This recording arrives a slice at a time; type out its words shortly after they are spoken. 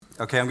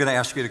Okay, I'm going to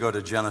ask you to go to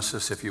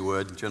Genesis, if you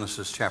would,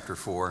 Genesis chapter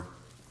 4.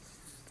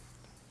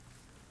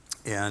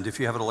 And if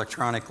you have it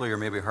electronically or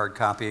maybe a hard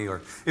copy, or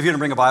if you're going to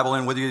bring a Bible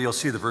in with you, you'll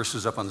see the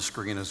verses up on the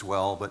screen as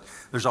well. But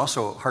there's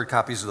also hard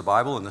copies of the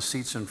Bible in the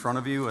seats in front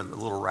of you and the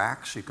little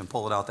racks. You can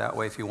pull it out that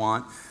way if you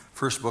want.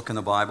 First book in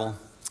the Bible.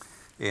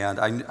 And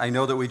I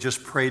know that we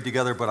just prayed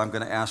together, but I'm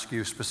going to ask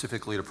you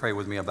specifically to pray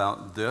with me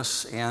about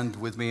this and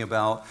with me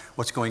about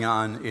what's going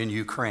on in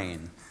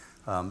Ukraine.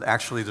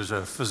 Actually, there's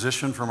a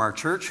physician from our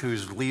church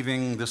who's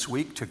leaving this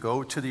week to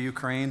go to the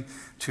Ukraine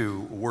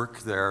to work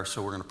there,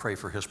 so we're going to pray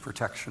for his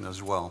protection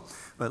as well.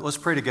 But let's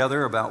pray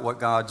together about what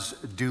God's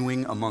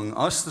doing among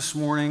us this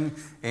morning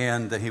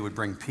and that he would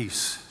bring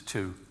peace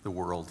to the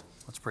world.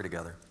 Let's pray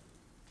together.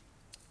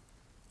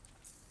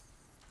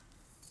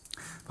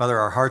 Father,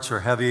 our hearts are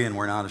heavy, and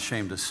we're not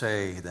ashamed to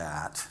say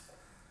that.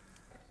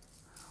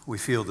 We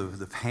feel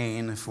the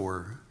pain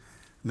for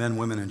men,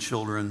 women, and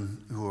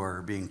children who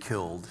are being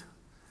killed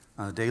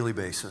on a daily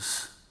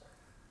basis,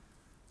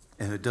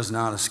 and it does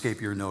not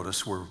escape your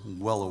notice. We're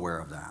well aware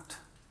of that.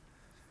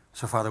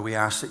 So, Father, we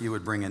ask that you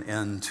would bring an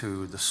end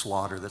to the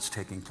slaughter that's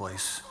taking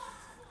place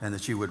and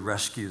that you would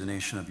rescue the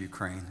nation of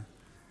Ukraine.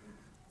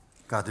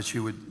 God, that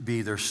you would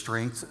be their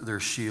strength, their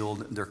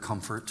shield, their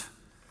comfort.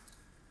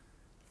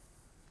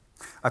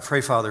 I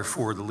pray, Father,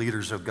 for the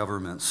leaders of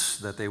governments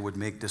that they would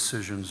make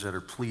decisions that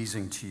are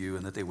pleasing to you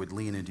and that they would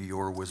lean into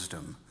your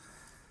wisdom.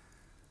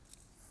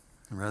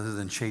 And rather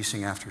than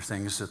chasing after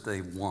things that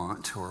they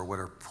want or what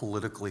are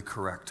politically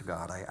correct,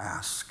 God, I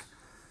ask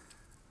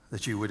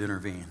that you would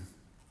intervene.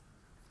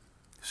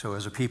 So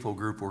as a people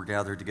group, we're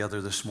gathered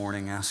together this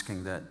morning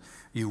asking that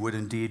you would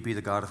indeed be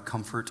the God of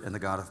comfort and the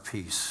God of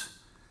peace.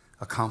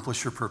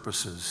 Accomplish your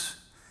purposes,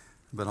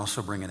 but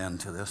also bring an end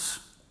to this.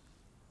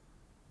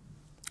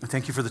 I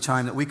thank you for the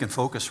time that we can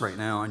focus right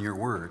now on your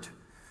word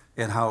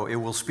and how it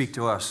will speak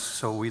to us.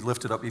 So we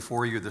lift it up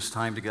before you this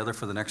time together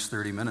for the next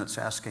 30 minutes,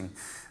 asking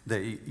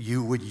that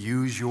you would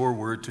use your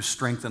word to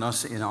strengthen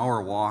us in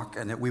our walk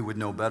and that we would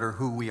know better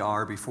who we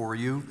are before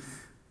you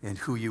and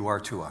who you are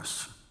to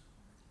us.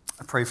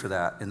 I pray for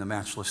that in the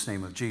matchless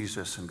name of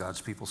Jesus, and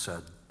God's people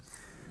said,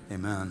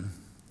 amen.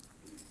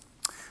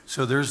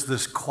 So there's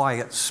this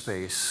quiet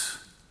space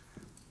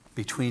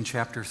between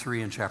chapter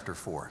 3 and chapter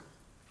 4.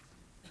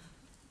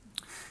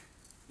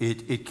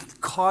 It can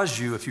cause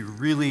you, if you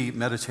really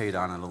meditate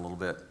on it a little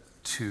bit,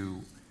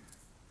 to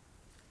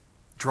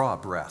draw a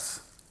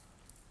breath.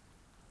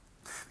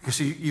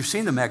 Because you've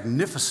seen the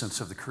magnificence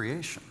of the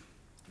creation.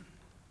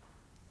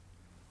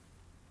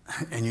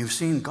 And you've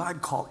seen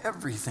God call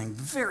everything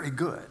very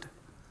good.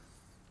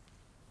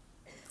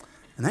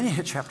 And then you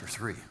hit chapter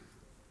 3.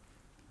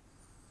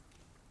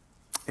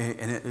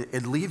 And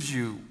it leaves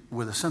you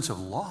with a sense of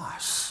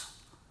loss.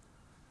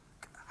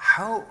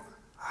 How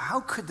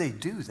could they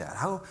do that?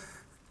 How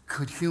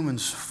could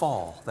humans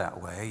fall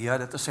that way, yet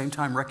at the same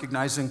time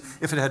recognizing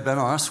if it had been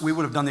us, we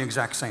would have done the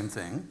exact same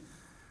thing.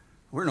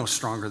 We're no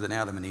stronger than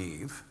Adam and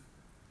Eve.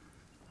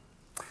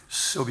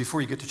 So before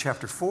you get to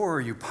chapter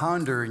 4, you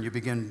ponder and you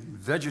begin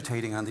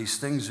vegetating on these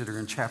things that are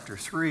in chapter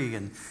 3,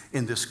 and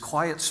in this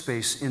quiet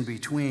space in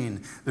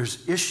between,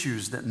 there's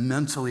issues that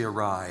mentally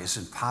arise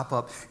and pop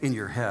up in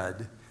your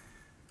head,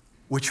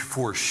 which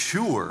for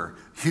sure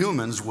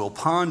humans will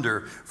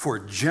ponder for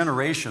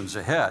generations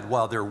ahead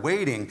while they're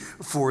waiting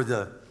for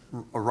the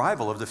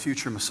arrival of the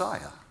future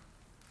Messiah.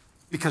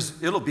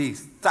 Because it'll be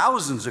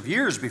thousands of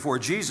years before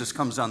Jesus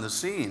comes on the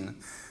scene,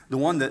 the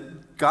one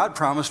that God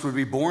promised would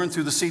be born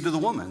through the seed of the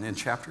woman in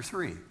chapter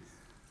 3.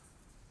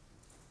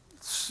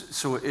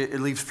 So it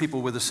leaves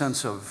people with a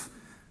sense of,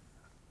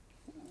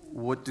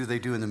 what do they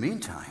do in the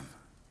meantime?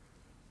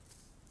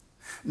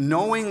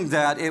 Knowing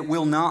that it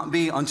will not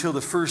be until the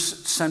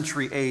 1st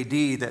century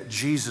AD that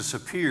Jesus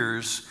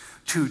appears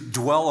to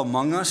dwell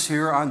among us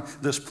here on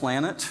this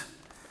planet,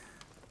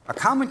 a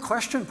common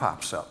question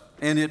pops up,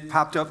 and it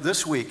popped up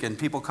this week, and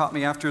people caught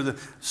me after the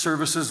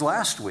services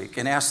last week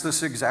and asked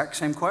this exact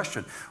same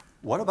question.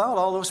 What about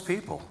all those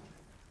people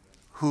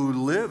who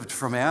lived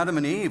from Adam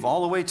and Eve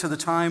all the way to the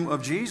time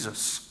of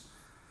Jesus?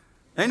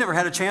 They never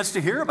had a chance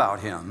to hear about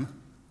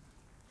him.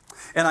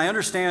 And I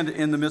understand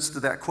in the midst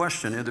of that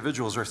question,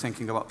 individuals are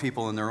thinking about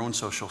people in their own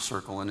social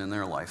circle and in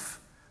their life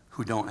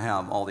who don't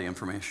have all the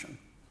information,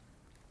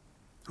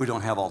 who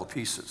don't have all the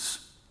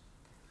pieces.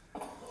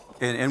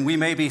 And we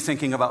may be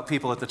thinking about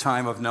people at the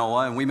time of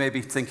Noah, and we may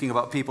be thinking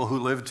about people who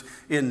lived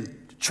in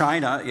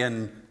China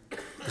in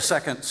the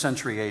 2nd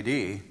century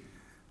AD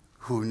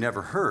who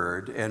never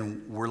heard,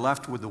 and we're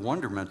left with the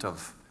wonderment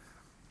of,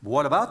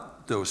 what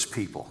about those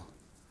people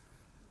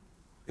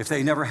if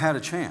they never had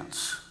a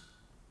chance?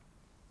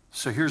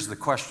 So here's the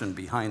question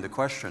behind the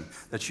question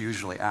that's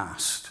usually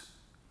asked.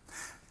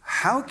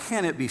 How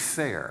can it be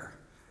fair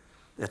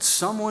that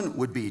someone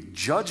would be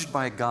judged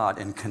by God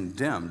and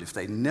condemned if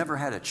they never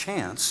had a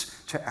chance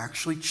to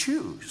actually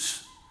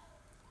choose?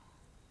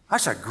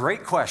 That's a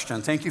great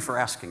question. Thank you for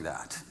asking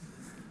that.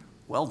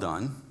 Well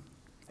done.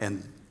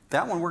 And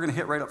that one we're going to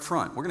hit right up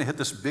front. We're going to hit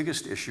this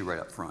biggest issue right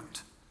up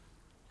front.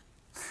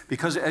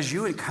 Because as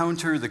you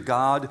encounter the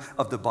God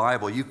of the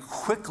Bible, you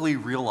quickly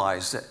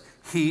realize that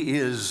he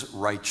is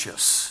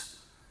righteous.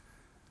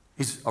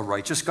 He's a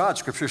righteous God.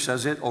 Scripture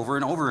says it over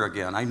and over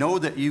again. I know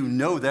that you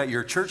know that.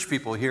 You're church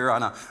people here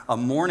on a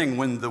morning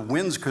when the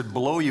winds could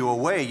blow you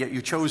away, yet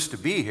you chose to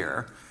be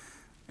here.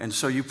 And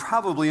so you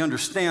probably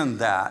understand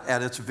that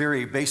at its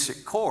very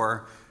basic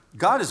core.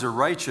 God is a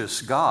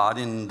righteous God,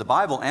 and the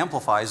Bible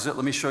amplifies it.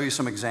 Let me show you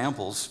some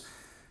examples.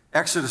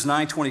 Exodus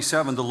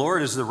 9:27, the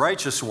Lord is the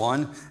righteous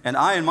one, and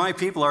I and my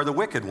people are the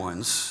wicked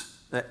ones.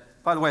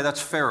 By the way,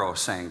 that's Pharaoh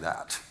saying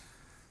that.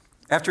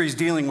 After he's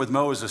dealing with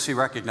Moses, he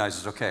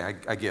recognizes, okay,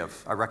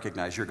 I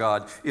recognize your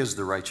God is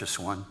the righteous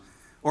one.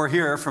 Or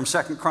here from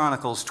 2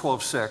 Chronicles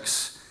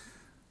 12:6,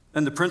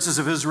 then the princes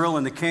of Israel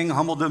and the king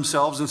humbled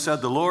themselves and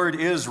said, the Lord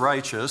is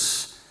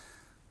righteous.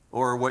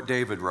 Or what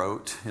David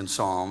wrote in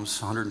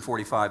Psalms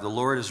 145, the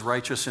Lord is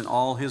righteous in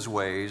all his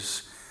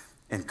ways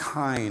and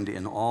kind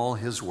in all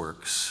his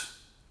works.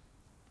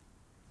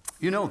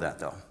 You know that,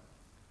 though.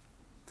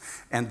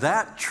 And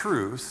that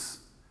truth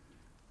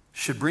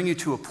should bring you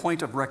to a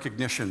point of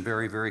recognition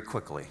very, very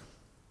quickly,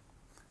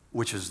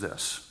 which is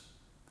this.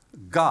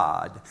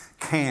 God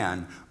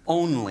can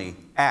only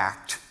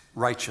act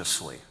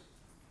righteously.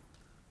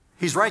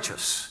 He's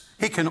righteous.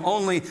 He can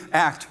only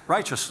act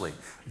righteously.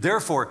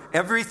 Therefore,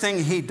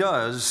 everything he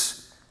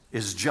does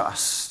is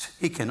just.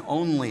 He can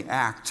only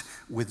act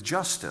with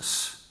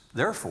justice.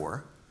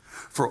 Therefore,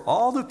 for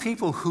all the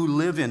people who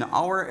live in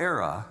our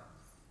era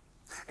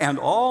and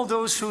all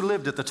those who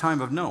lived at the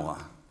time of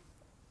Noah,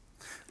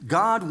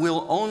 God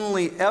will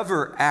only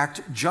ever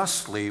act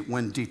justly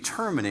when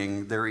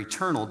determining their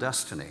eternal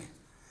destiny.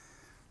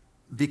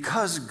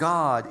 Because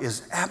God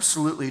is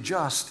absolutely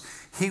just,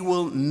 he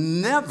will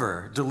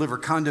never deliver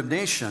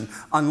condemnation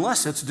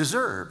unless it's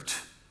deserved.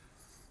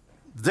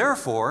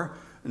 Therefore,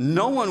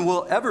 no one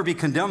will ever be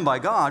condemned by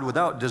God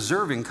without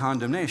deserving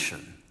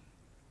condemnation.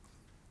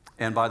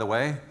 And by the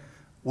way,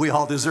 we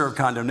all deserve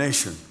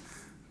condemnation.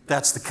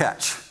 That's the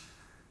catch.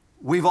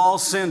 We've all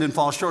sinned and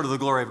fall short of the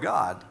glory of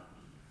God.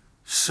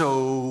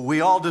 So we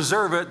all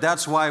deserve it.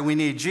 That's why we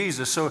need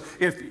Jesus. So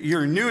if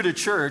you're new to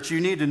church, you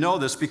need to know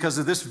this because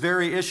of this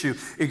very issue.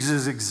 It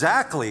is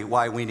exactly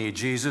why we need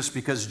Jesus,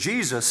 because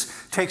Jesus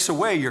takes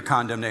away your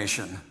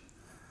condemnation.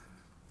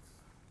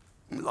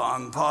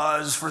 Long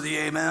pause for the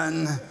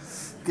amen,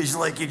 because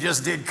like you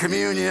just did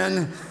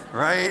communion,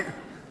 right?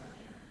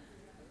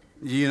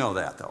 You know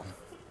that, though.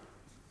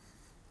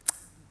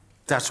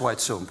 That's why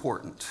it's so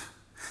important.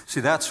 See,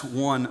 that's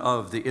one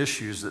of the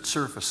issues that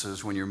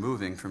surfaces when you're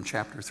moving from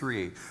chapter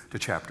 3 to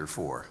chapter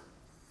 4.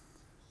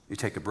 You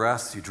take a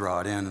breath, you draw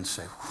it in and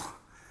say,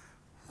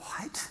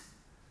 what?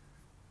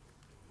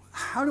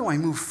 How do I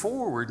move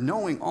forward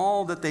knowing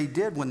all that they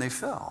did when they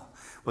fell?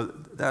 Well,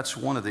 that's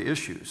one of the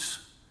issues.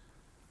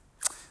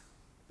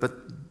 But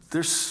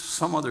there's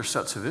some other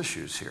sets of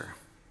issues here.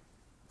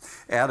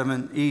 Adam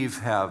and Eve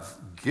have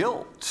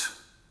guilt.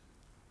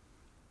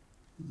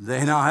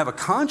 They now have a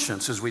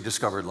conscience, as we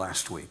discovered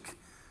last week.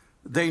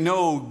 They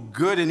know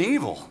good and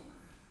evil.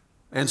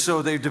 And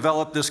so they've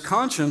developed this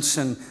conscience,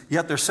 and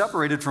yet they're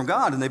separated from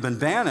God, and they've been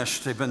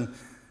banished. They've been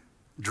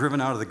driven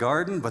out of the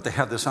garden, but they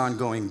have this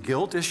ongoing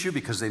guilt issue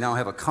because they now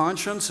have a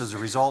conscience as a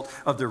result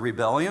of their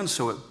rebellion,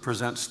 so it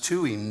presents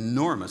two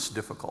enormous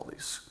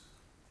difficulties.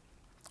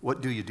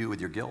 What do you do with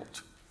your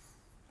guilt?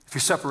 If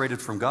you're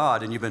separated from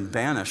God and you've been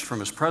banished from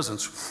his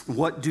presence,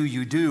 what do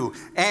you do?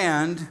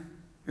 And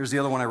here's the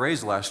other one I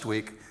raised last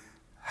week.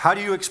 How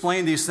do you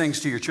explain these things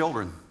to your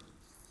children?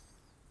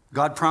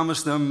 God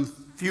promised them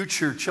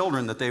future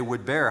children that they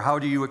would bear. How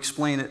do you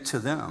explain it to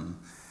them?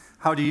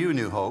 How do you,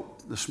 New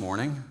Hope, this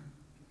morning?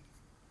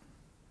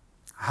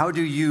 How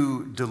do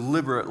you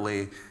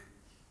deliberately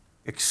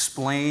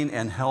explain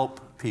and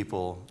help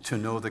people to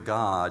know the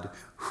God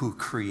who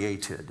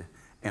created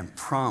and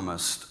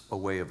promised a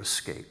way of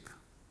escape?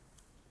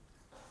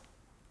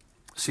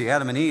 See,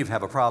 Adam and Eve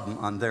have a problem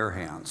on their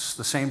hands,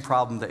 the same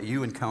problem that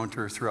you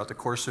encounter throughout the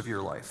course of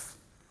your life.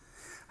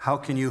 How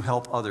can you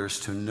help others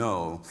to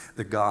know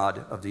the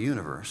God of the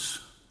universe?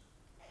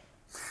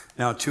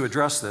 Now, to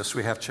address this,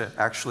 we have to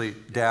actually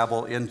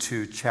dabble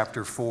into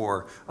chapter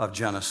 4 of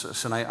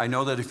Genesis. And I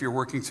know that if you're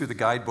working through the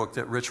guidebook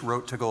that Rich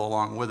wrote to go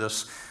along with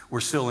us,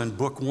 we're still in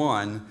book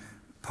 1,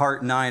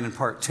 part 9 and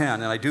part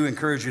 10. And I do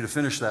encourage you to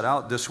finish that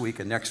out this week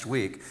and next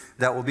week.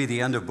 That will be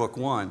the end of book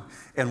 1.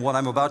 And what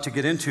I'm about to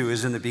get into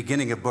is in the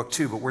beginning of book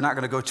 2, but we're not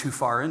going to go too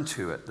far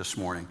into it this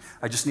morning.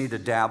 I just need to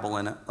dabble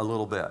in it a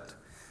little bit.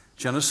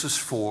 Genesis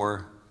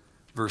 4,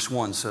 verse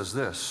 1 says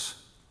this.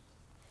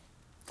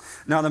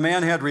 Now the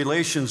man had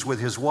relations with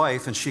his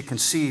wife, and she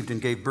conceived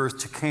and gave birth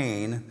to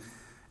Cain.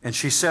 And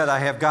she said, I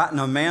have gotten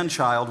a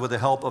man-child with the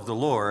help of the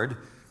Lord.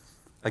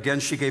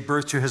 Again, she gave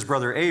birth to his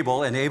brother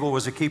Abel, and Abel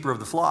was a keeper of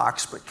the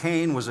flocks, but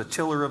Cain was a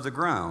tiller of the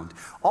ground.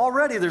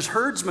 Already there's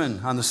herdsmen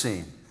on the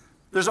scene.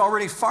 There's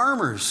already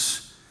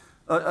farmers,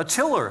 a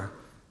tiller,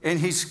 and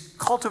he's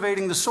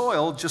cultivating the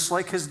soil just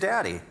like his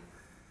daddy.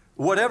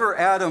 Whatever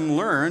Adam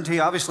learned, he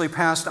obviously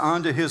passed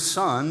on to his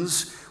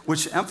sons.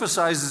 which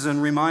emphasizes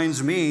and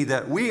reminds me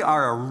that we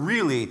are a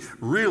really,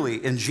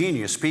 really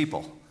ingenious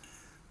people.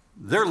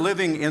 They're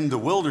living in the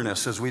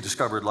wilderness, as we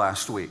discovered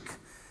last week.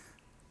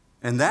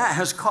 And that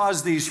has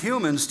caused these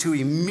humans to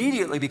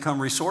immediately become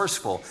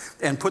resourceful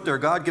and put their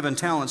God-given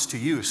talents to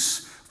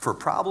use for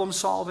problem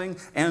solving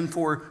and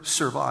for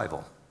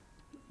survival.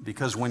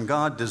 Because when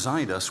God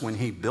designed us, when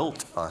He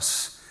built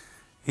us,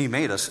 He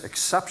made us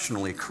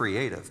exceptionally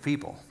creative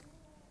people.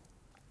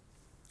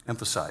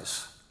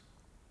 Emphasize,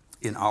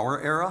 in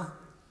our era,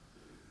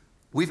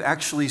 we've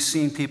actually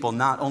seen people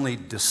not only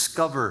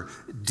discover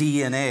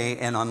DNA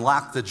and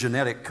unlock the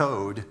genetic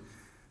code,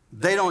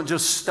 they don't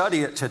just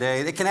study it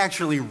today, they can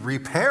actually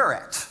repair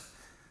it.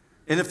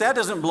 And if that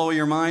doesn't blow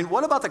your mind,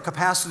 what about the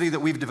capacity that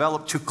we've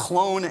developed to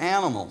clone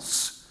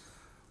animals?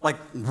 Like,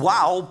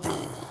 wow.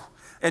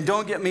 And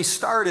don't get me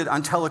started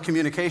on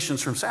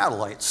telecommunications from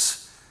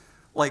satellites.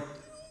 Like,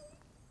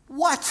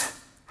 what?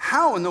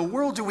 How in the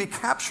world do we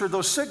capture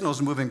those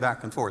signals moving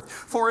back and forth?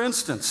 For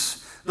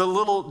instance, the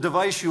little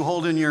device you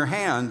hold in your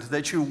hand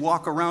that you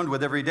walk around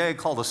with every day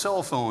called a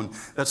cell phone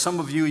that some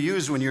of you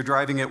use when you're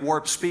driving at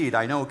warp speed.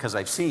 I know because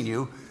I've seen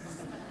you.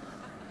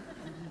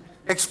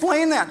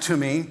 Explain that to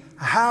me,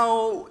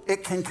 how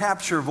it can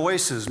capture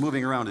voices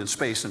moving around in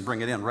space and bring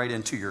it in right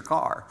into your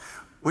car,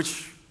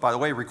 which, by the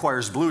way,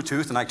 requires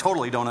Bluetooth, and I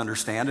totally don't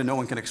understand, and no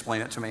one can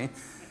explain it to me.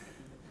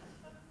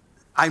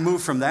 I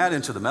moved from that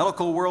into the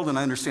medical world, and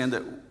I understand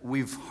that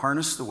we've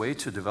harnessed the way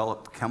to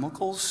develop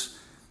chemicals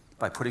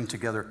by putting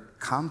together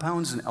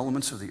compounds and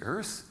elements of the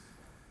earth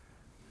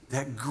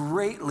that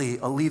greatly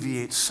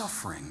alleviate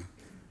suffering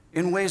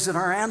in ways that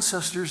our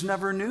ancestors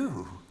never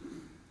knew.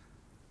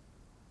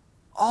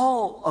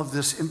 All of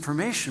this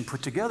information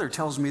put together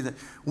tells me that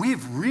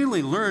we've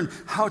really learned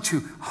how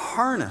to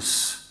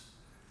harness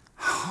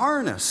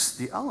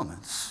the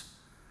elements.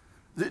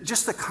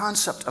 Just the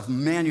concept of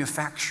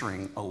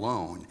manufacturing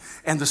alone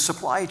and the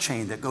supply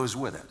chain that goes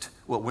with it,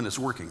 well, when it's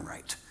working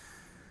right.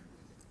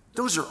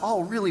 Those are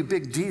all really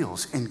big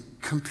deals, and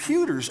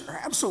computers are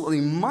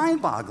absolutely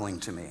mind-boggling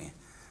to me.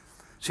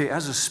 See,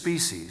 as a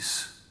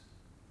species,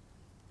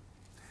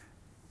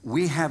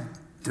 we have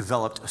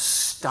developed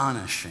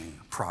astonishing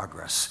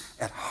progress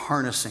at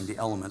harnessing the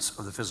elements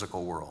of the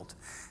physical world,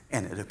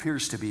 and it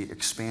appears to be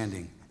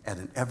expanding at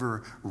an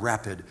ever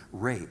rapid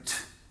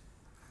rate.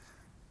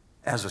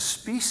 As a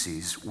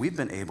species, we've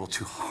been able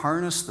to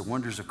harness the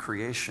wonders of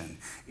creation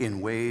in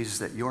ways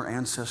that your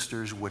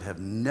ancestors would have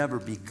never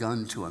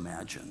begun to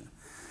imagine.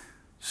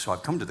 So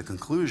I've come to the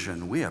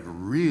conclusion we have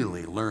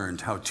really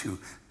learned how to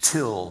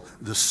till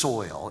the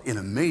soil in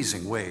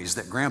amazing ways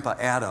that Grandpa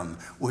Adam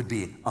would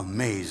be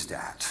amazed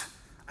at.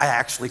 I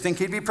actually think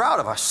he'd be proud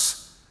of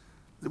us.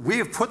 We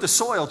have put the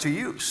soil to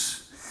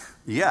use.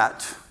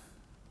 Yet,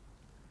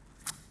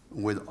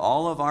 with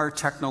all of our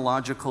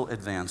technological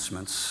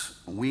advancements,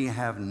 we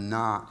have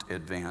not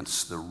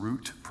advanced the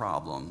root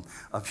problem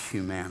of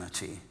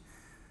humanity,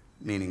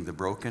 meaning the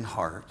broken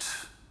heart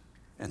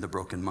and the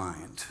broken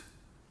mind.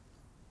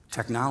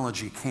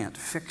 Technology can't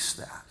fix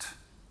that.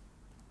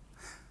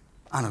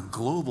 On a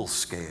global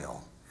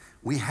scale,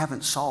 we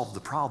haven't solved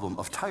the problem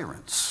of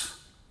tyrants.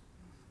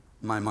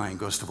 My mind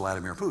goes to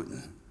Vladimir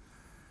Putin.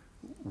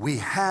 We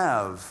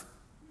have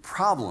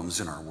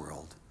problems in our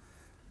world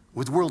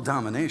with world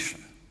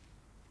domination.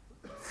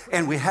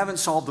 And we haven't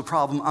solved the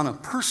problem on a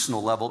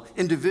personal level,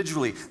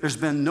 individually. There's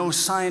been no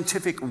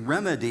scientific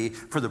remedy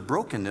for the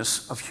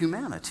brokenness of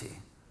humanity.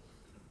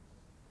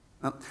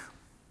 Now,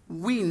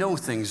 we know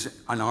things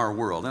in our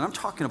world, and I'm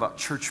talking about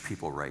church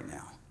people right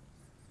now.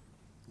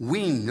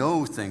 We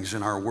know things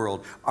in our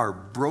world are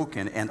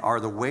broken and are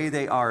the way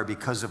they are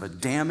because of a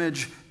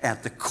damage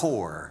at the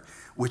core,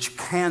 which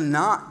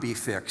cannot be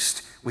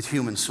fixed with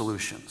human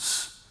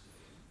solutions.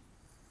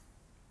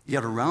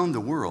 Yet around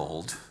the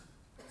world,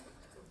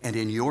 and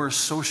in your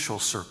social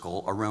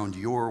circle around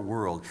your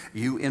world,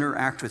 you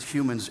interact with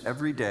humans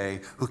every day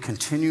who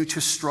continue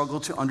to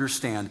struggle to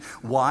understand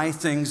why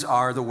things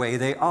are the way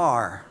they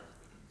are.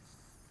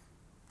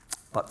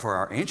 But for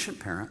our ancient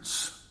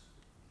parents,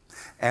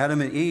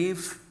 Adam and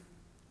Eve,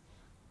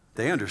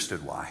 they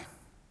understood why.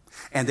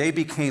 And they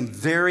became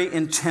very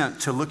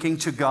intent to looking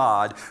to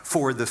God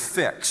for the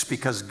fix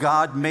because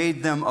God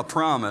made them a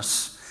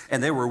promise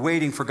and they were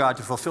waiting for God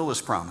to fulfill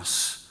His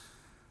promise.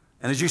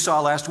 And as you saw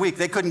last week,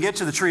 they couldn't get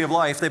to the tree of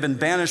life. They've been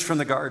banished from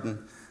the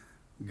garden.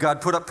 God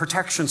put up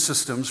protection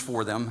systems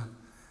for them.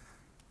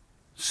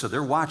 So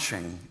they're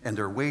watching and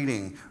they're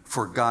waiting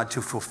for God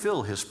to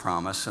fulfill His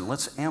promise. And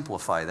let's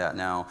amplify that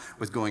now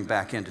with going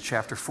back into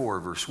chapter 4,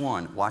 verse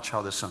 1. Watch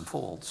how this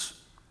unfolds.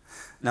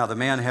 Now the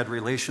man had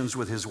relations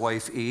with his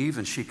wife Eve,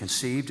 and she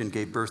conceived and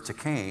gave birth to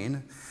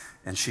Cain.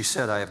 And she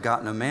said, I have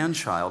gotten a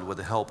man-child with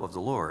the help of the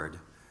Lord.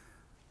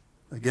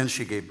 Again,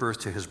 she gave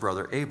birth to his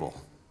brother Abel.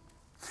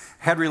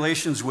 Had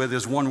relations with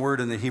is one word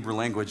in the Hebrew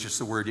language. It's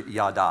the word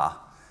yada.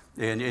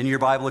 And in your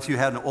Bible, if you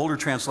had an older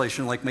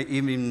translation, like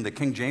even the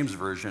King James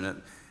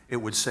Version, it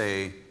would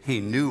say he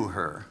knew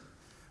her.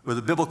 With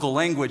the biblical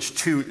language,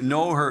 to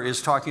know her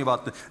is talking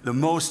about the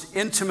most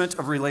intimate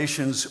of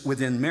relations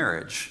within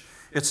marriage.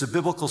 It's a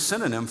biblical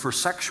synonym for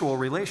sexual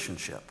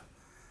relationship.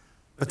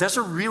 But that's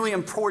a really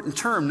important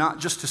term, not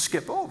just to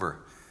skip over.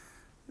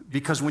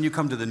 Because when you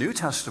come to the New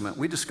Testament,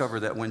 we discover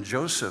that when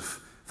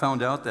Joseph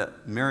found out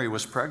that Mary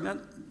was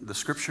pregnant, the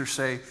scriptures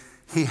say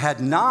he had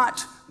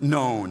not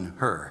known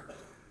her.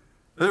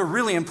 It's a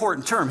really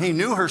important term. He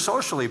knew her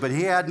socially, but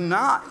he had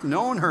not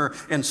known her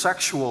in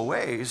sexual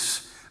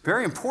ways.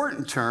 Very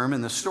important term,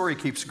 and the story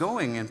keeps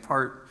going in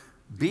part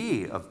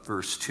B of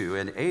verse 2.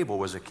 And Abel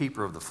was a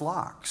keeper of the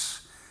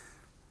flocks,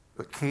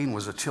 but Cain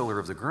was a tiller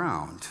of the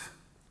ground.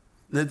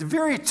 The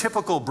very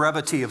typical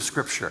brevity of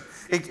Scripture.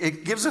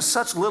 It gives us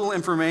such little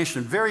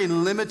information, very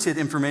limited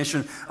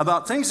information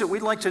about things that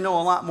we'd like to know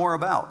a lot more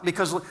about,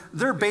 because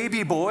they're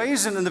baby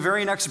boys, and in the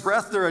very next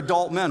breath, they're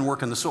adult men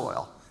working the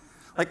soil.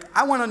 Like,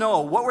 I want to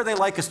know, what were they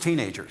like as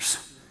teenagers?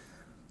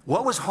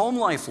 What was home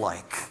life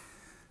like?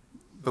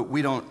 But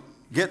we don't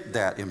get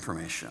that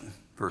information.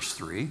 Verse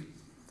 3.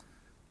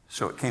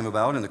 So it came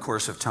about in the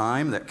course of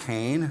time that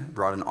Cain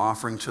brought an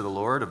offering to the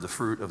Lord of the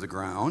fruit of the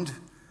ground.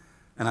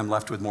 And I'm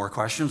left with more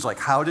questions, like,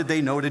 how did they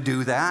know to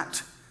do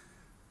that?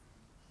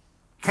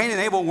 Cain and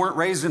Abel weren't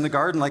raised in the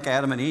garden like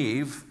Adam and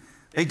Eve.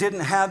 They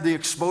didn't have the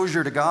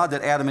exposure to God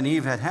that Adam and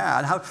Eve had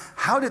had.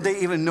 How did they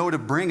even know to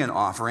bring an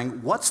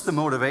offering? What's the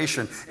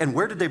motivation? And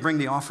where did they bring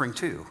the offering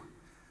to?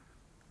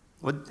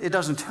 Well, it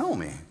doesn't tell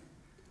me.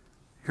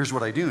 Here's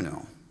what I do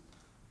know.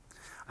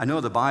 I know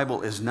the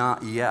Bible is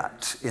not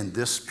yet, in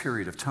this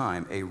period of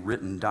time, a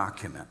written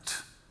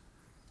document.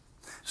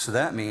 So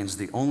that means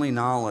the only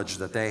knowledge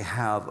that they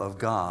have of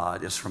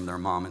God is from their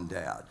mom and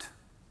dad.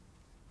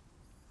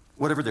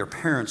 Whatever their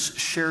parents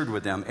shared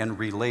with them and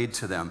relayed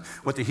to them,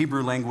 what the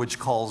Hebrew language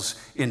calls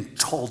in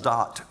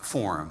toldot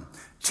form,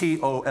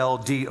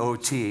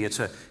 T-O-L-D-O-T. It's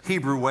a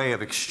Hebrew way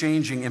of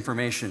exchanging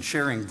information,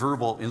 sharing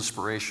verbal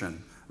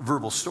inspiration,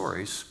 verbal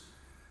stories.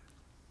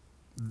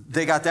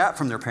 They got that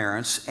from their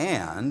parents,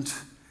 and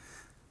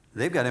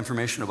they've got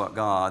information about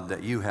God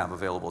that you have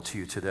available to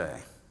you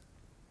today.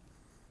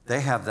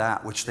 They have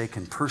that which they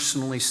can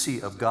personally see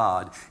of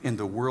God in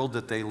the world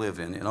that they live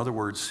in. In other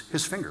words,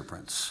 his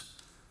fingerprints.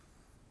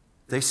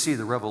 They see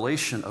the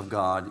revelation of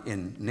God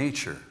in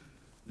nature,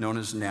 known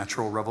as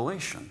natural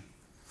revelation.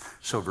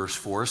 So verse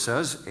 4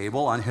 says,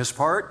 Abel on his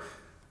part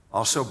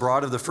also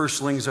brought of the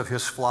firstlings of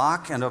his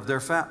flock and of their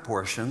fat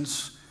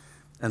portions.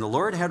 And the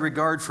Lord had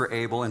regard for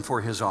Abel and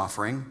for his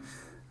offering,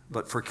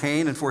 but for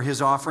Cain and for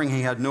his offering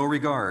he had no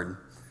regard.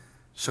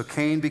 So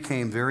Cain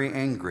became very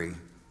angry,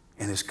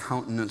 and his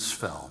countenance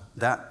fell.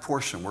 That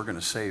portion we're going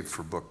to save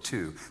for book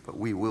 2, but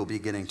we will be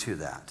getting to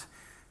that.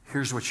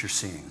 Here's what you're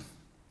seeing.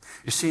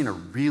 You're seeing a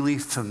really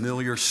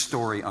familiar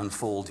story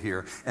unfold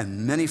here,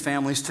 and many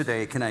families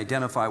today can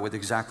identify with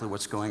exactly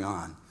what's going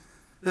on.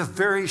 There's a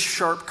very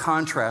sharp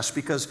contrast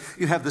because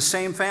you have the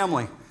same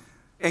family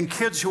and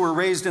kids who are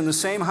raised in the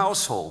same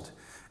household,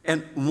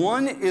 and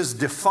one is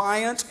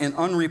defiant and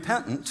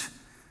unrepentant,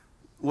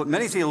 what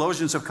many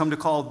theologians have come to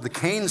call the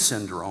Cain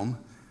syndrome.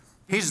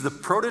 He's the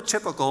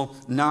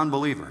prototypical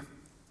non-believer.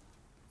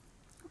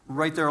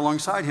 Right there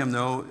alongside him,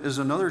 though, is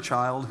another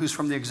child who's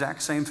from the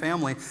exact same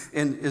family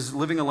and is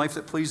living a life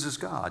that pleases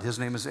God. His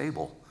name is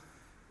Abel.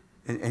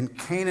 And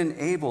Cain and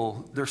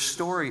Abel, their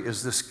story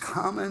is this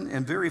common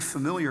and very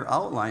familiar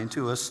outline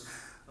to us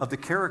of the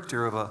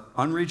character of an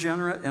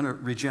unregenerate and a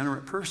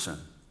regenerate person.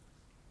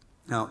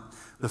 Now,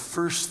 the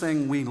first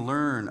thing we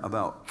learn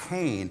about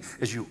Cain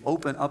as you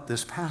open up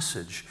this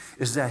passage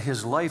is that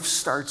his life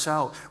starts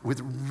out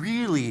with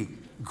really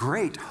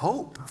great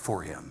hope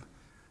for him.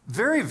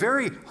 Very,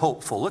 very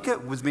hopeful. Look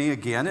with me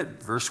again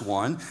at verse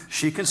 1.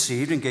 She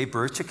conceived and gave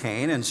birth to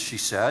Cain, and she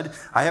said,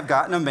 I have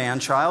gotten a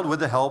man-child with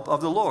the help of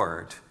the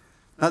Lord.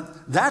 Now,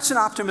 that's an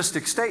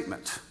optimistic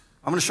statement.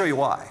 I'm going to show you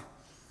why.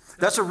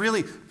 That's a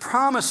really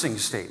promising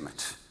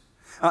statement.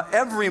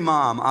 Every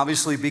mom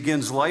obviously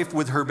begins life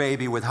with her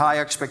baby with high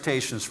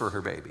expectations for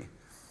her baby.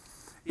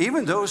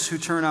 Even those who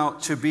turn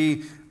out to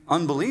be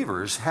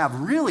unbelievers have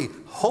really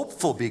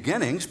hopeful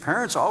beginnings.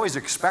 Parents always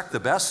expect the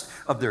best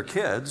of their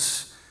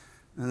kids,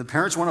 and the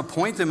parents want to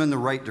point them in the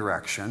right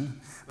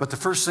direction. But the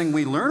first thing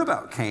we learn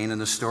about Cain in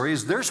the story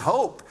is there's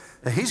hope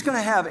that he's going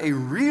to have a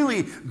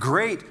really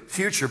great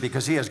future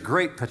because he has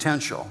great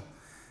potential.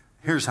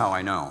 Here's how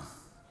I know.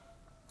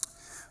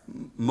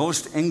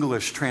 Most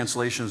English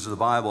translations of the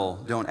Bible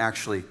don't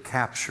actually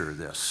capture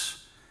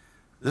this.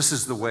 This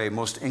is the way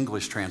most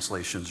English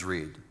translations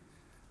read.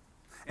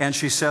 And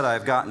she said, I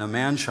have gotten a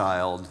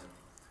man-child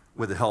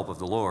with the help of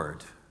the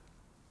Lord.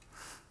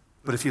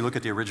 But if you look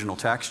at the original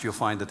text, you'll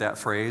find that that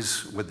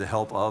phrase, with the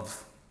help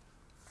of,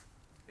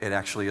 it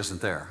actually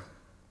isn't there.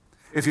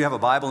 If you have a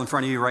Bible in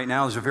front of you right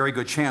now, there's a very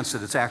good chance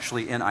that it's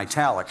actually in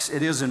italics.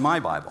 It is in my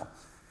Bible.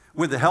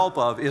 With the help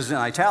of is in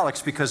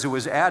italics because it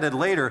was added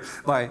later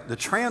by the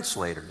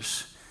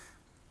translators.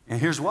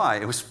 And here's why.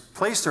 It was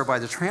placed there by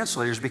the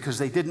translators because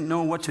they didn't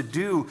know what to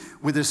do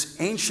with this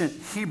ancient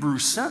Hebrew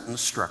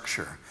sentence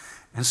structure.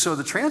 And so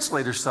the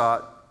translators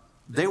thought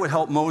they would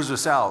help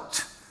Moses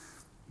out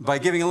by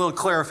giving a little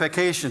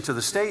clarification to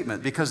the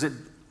statement because it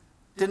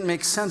didn't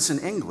make sense in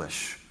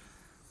English.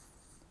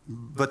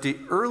 But the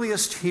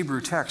earliest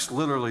Hebrew text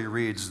literally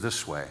reads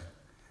this way: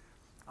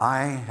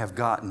 I have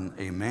gotten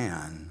a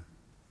man,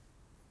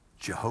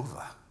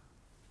 Jehovah.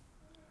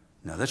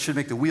 Now that should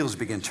make the wheels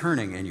begin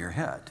turning in your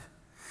head.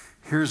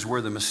 Here's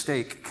where the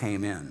mistake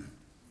came in.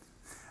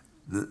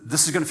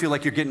 This is going to feel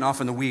like you're getting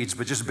off in the weeds,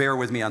 but just bear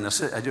with me on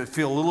this. I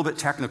feel a little bit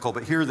technical,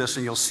 but hear this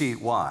and you'll see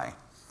why.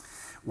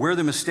 Where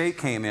the mistake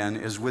came in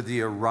is with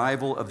the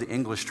arrival of the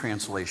English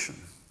translation.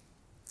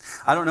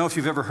 I don't know if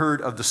you've ever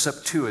heard of the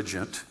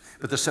Septuagint,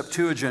 but the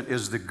Septuagint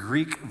is the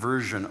Greek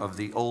version of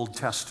the Old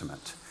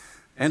Testament.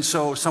 And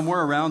so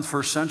somewhere around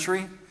first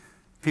century,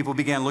 people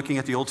began looking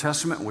at the Old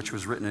Testament, which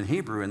was written in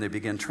Hebrew, and they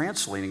began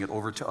translating it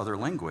over to other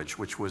language,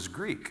 which was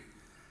Greek.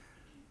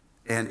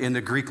 And in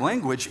the Greek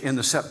language, in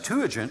the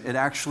Septuagint, it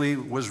actually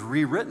was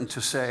rewritten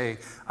to say,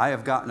 I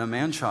have gotten a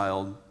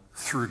man-child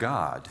through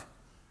God,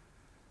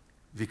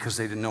 because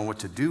they didn't know what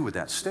to do with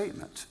that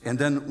statement. And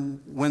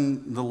then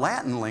when the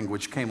Latin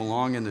language came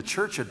along and the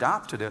church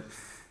adopted it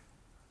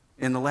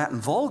in the Latin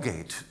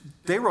Vulgate,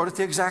 they wrote it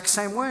the exact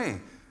same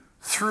way,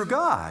 through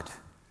God.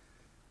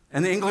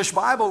 And the English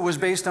Bible was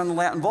based on the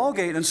Latin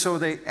Vulgate, and so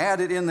they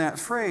added in that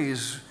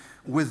phrase,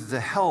 with the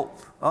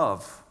help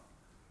of.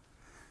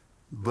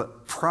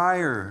 But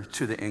prior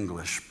to the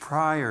English,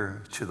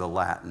 prior to the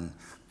Latin,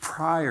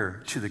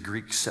 prior to the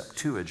Greek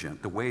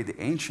Septuagint, the way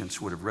the ancients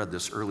would have read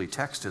this early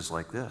text is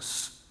like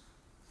this: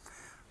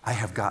 I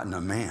have gotten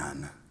a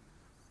man,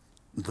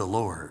 the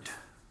Lord.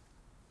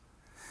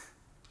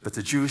 But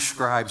the Jewish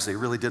scribes, they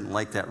really didn't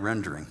like that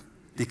rendering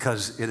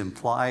because it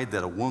implied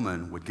that a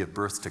woman would give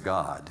birth to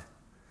God.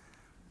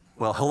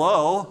 Well,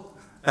 hello.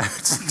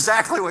 That's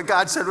exactly what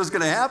God said was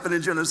going to happen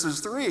in Genesis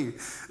 3,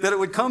 that it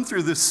would come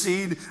through the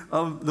seed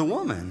of the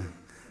woman.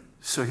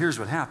 So here's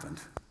what happened.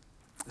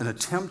 An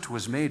attempt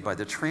was made by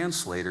the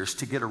translators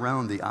to get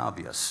around the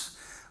obvious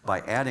by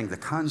adding the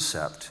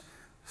concept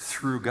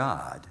through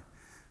God,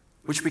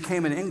 which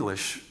became in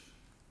English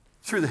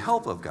through the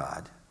help of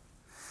God.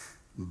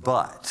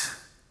 But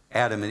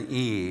Adam and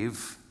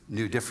Eve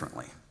knew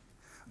differently.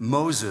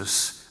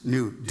 Moses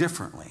knew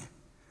differently.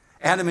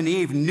 Adam and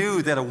Eve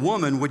knew that a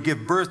woman would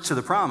give birth to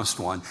the promised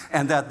one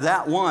and that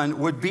that one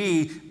would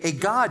be a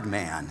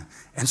God-man.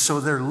 And so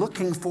they're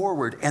looking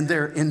forward and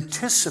they're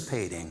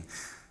anticipating.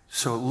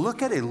 So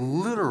look at a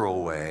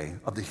literal way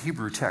of the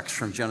Hebrew text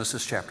from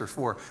Genesis chapter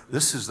 4.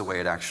 This is the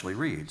way it actually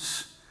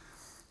reads.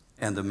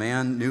 And the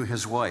man knew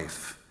his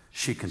wife.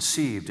 She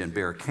conceived and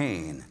bare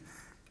Cain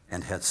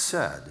and had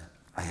said,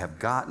 I have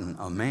gotten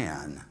a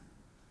man,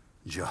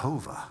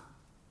 Jehovah.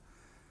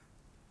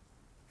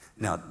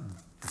 Now,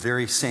 the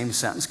very same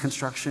sentence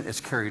construction is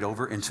carried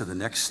over into the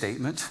next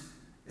statement.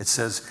 It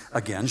says,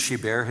 again, she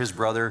bare his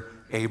brother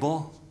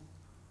Abel.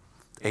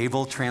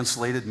 Abel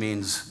translated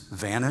means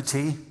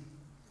vanity.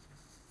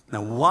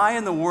 Now, why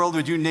in the world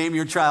would you name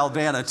your child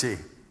Vanity?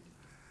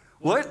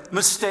 What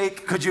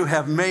mistake could you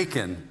have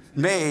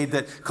made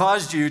that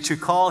caused you to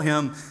call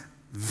him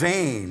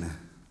vain?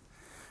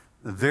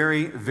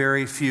 Very,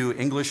 very few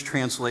English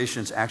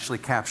translations actually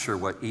capture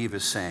what Eve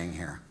is saying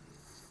here.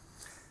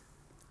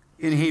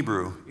 In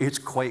Hebrew, it's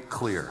quite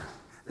clear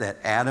that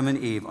Adam and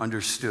Eve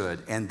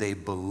understood and they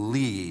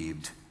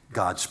believed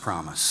God's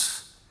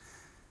promise.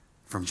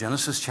 From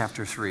Genesis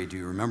chapter 3, do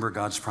you remember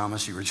God's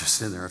promise? You were just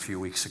in there a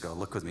few weeks ago.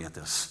 Look with me at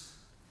this.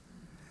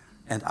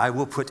 And I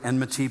will put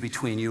enmity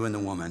between you and the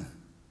woman,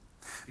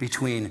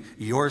 between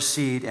your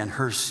seed and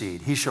her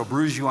seed. He shall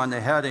bruise you on the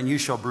head and you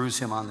shall bruise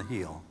him on the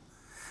heel.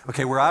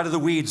 Okay, we're out of the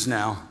weeds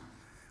now.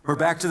 We're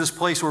back to this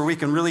place where we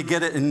can really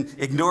get it and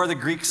ignore the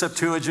Greek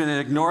Septuagint and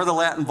ignore the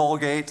Latin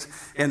Vulgate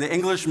and the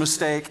English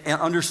mistake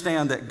and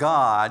understand that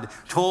God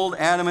told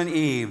Adam and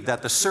Eve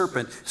that the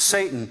serpent,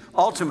 Satan,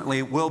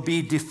 ultimately will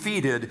be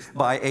defeated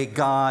by a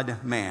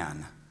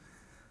God-man.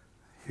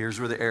 Here's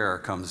where the error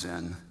comes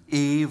in.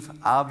 Eve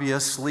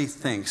obviously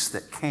thinks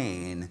that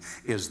Cain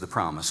is the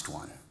promised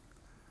one.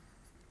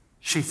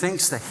 She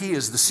thinks that he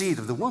is the seed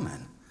of the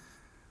woman.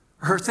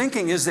 Her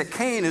thinking is that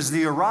Cain is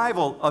the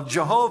arrival of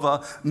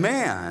Jehovah,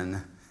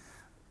 man.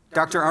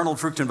 Dr. Arnold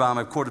Fruchtenbaum,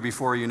 I've quoted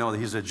before, you know that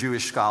he's a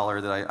Jewish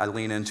scholar that I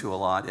lean into a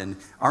lot, and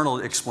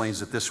Arnold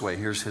explains it this way.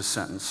 Here's his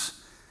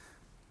sentence.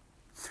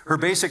 Her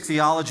basic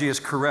theology is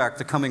correct.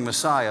 The coming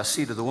Messiah,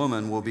 seed of the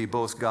woman, will be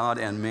both God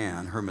and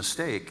man. Her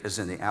mistake is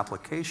in the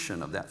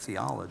application of that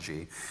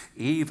theology.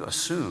 Eve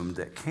assumed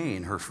that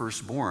Cain, her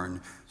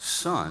firstborn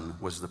son,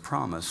 was the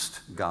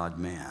promised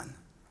God-man.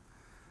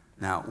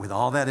 Now, with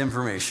all that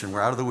information,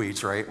 we're out of the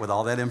weeds, right? With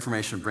all that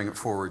information, bring it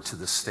forward to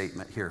this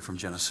statement here from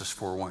Genesis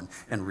 4:1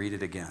 and read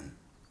it again.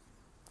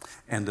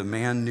 And the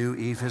man knew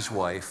Eve, his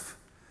wife.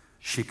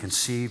 She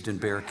conceived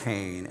and bare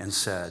Cain and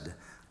said,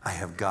 I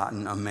have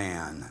gotten a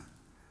man,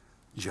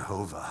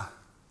 Jehovah.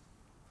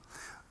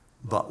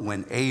 But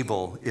when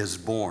Abel is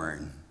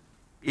born,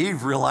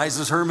 Eve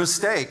realizes her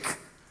mistake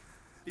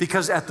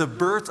because at the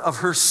birth of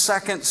her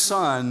second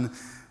son,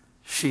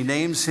 she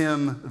names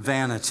him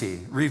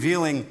Vanity,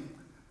 revealing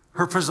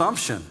her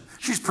presumption.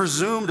 She's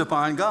presumed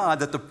upon God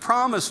that the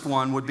promised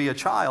one would be a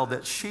child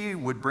that she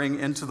would bring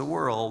into the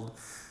world.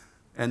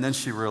 And then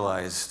she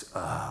realized,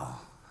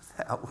 oh,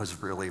 That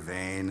was really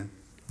vain.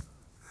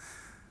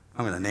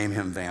 I'm going to name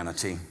him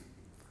Vanity.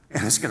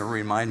 And it's going to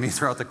remind me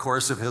throughout the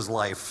course of his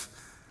life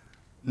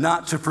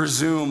not to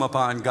presume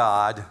upon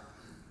God.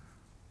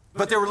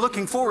 But they were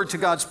looking forward to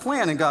God's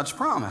plan and God's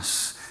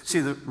promise. See,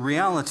 the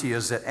reality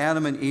is that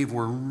Adam and Eve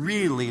were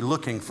really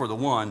looking for the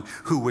one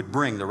who would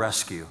bring the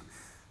rescue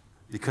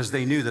because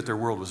they knew that their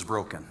world was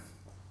broken.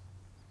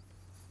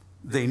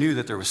 They knew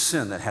that there was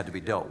sin that had to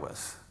be dealt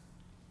with.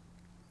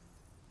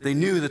 They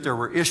knew that there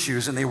were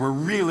issues, and they were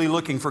really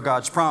looking for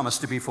God's promise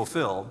to be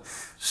fulfilled.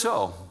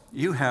 So,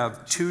 you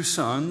have two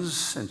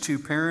sons and two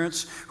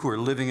parents who are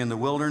living in the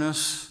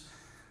wilderness,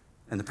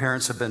 and the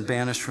parents have been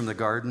banished from the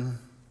garden.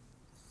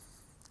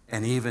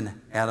 And Eve and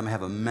Adam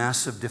have a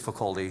massive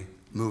difficulty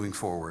moving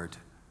forward.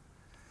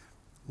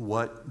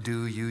 What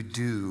do you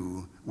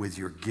do with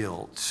your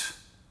guilt?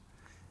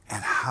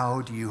 And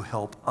how do you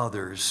help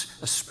others,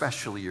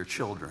 especially your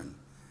children,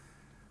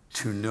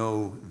 to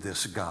know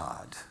this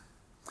God?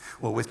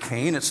 Well, with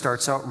Cain, it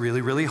starts out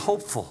really, really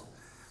hopeful.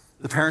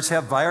 The parents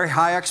have very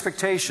high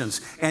expectations.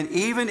 And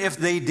even if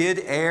they did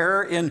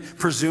err in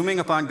presuming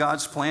upon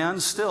God's plan,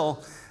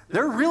 still,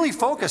 they're really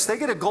focused. They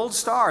get a gold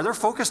star. They're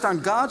focused on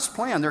God's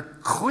plan. They're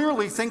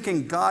clearly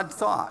thinking God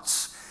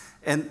thoughts.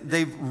 And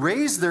they've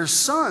raised their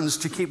sons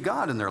to keep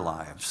God in their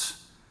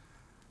lives.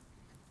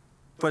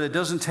 But it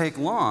doesn't take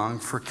long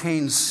for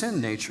Cain's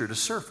sin nature to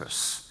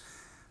surface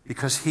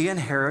because he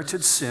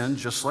inherited sin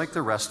just like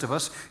the rest of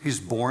us. He's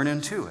born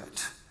into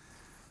it.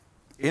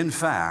 In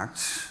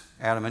fact,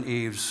 Adam and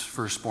Eve's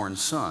firstborn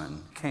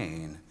son,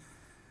 Cain,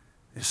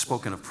 is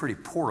spoken of pretty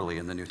poorly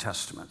in the New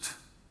Testament.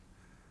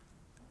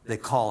 They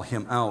call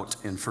him out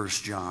in 1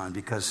 John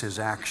because his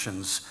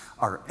actions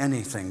are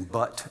anything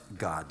but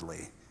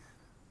godly.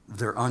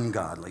 They're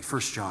ungodly.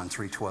 1 John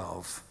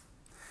 3:12.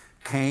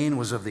 Cain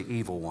was of the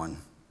evil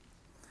one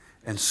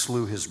and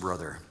slew his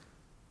brother.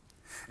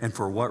 And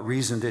for what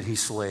reason did he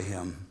slay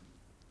him?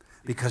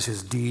 Because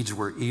his deeds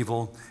were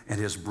evil and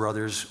his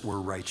brothers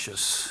were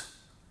righteous.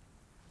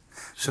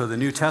 So the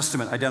New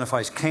Testament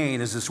identifies Cain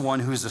as this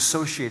one who's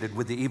associated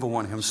with the evil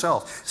one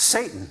himself,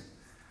 Satan.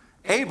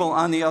 Abel,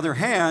 on the other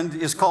hand,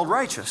 is called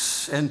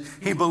righteous, and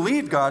he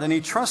believed God and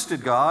he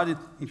trusted God.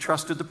 He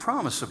trusted the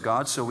promise of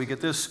God. So we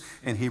get this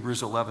in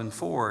Hebrews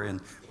 11:4 in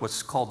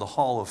what's called the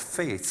Hall of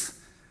Faith.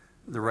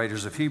 The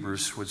writers of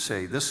Hebrews would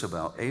say this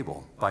about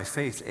Abel. By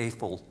faith,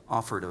 Abel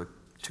offered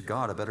to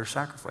God a better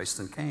sacrifice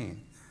than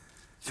Cain,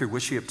 through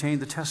which he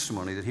obtained the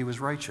testimony that he was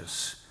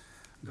righteous.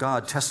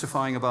 God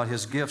testifying about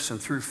his gifts, and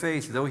through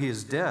faith, though he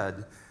is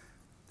dead,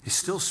 he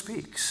still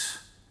speaks.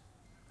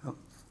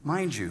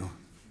 Mind you,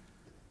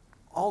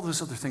 all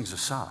those other things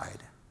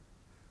aside,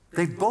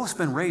 they've both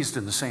been raised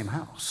in the same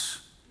house.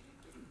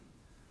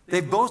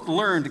 They've both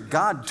learned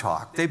God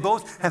talk. They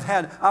both have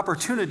had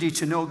opportunity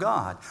to know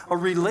God, a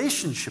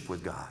relationship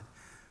with God.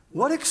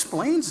 What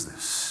explains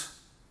this?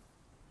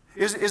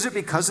 Is it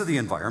because of the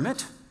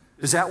environment?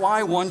 Is that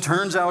why one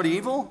turns out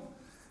evil?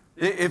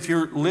 If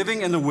you're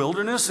living in the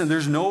wilderness and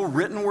there's no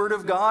written word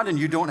of God and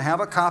you don't have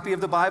a copy of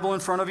the Bible in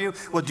front of you,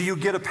 well, do you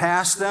get a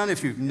pass then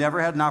if you've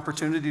never had an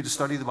opportunity to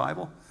study the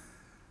Bible?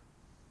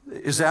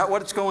 Is that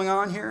what's going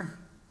on here?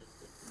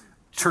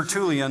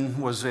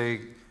 Tertullian was a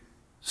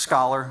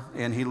scholar,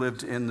 and he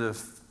lived in the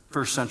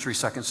 1st century,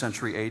 2nd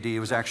century AD. He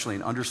was actually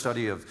an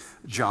understudy of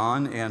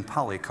John and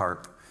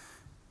Polycarp.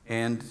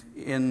 And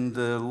in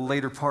the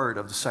later part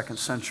of the 2nd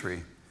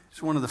century,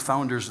 he's one of the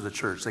founders of the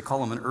church. They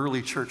call him an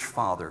early church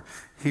father.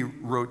 He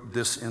wrote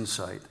this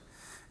insight.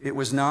 It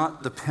was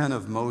not the pen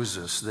of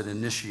Moses that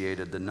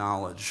initiated the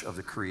knowledge of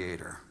the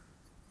Creator.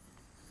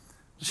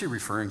 What's he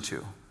referring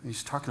to?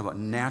 He's talking about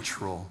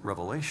natural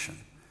revelation.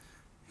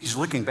 He's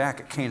looking back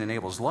at Cain and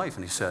Abel's life,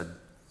 and he said,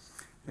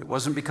 it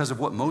wasn't because of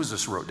what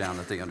Moses wrote down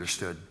that they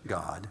understood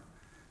God.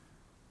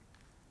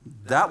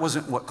 That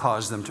wasn't what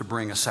caused them to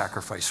bring a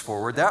sacrifice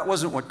forward. That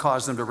wasn't what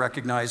caused them to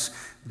recognize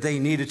they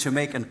needed to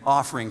make an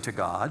offering to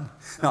God.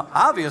 Now,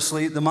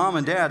 obviously, the mom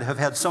and dad have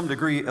had some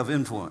degree of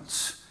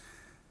influence.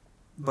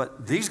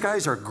 But these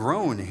guys are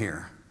grown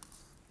here.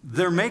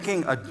 They're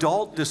making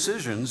adult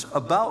decisions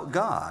about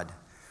God.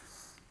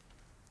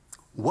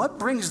 What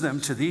brings them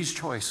to these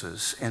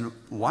choices, and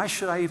why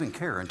should I even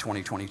care in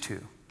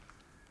 2022?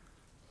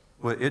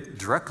 Well, it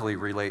directly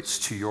relates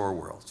to your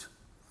world.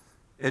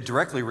 It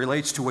directly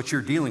relates to what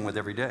you're dealing with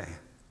every day.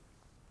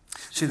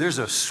 See, there's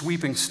a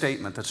sweeping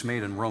statement that's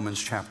made in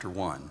Romans chapter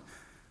 1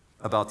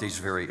 about these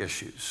very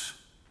issues.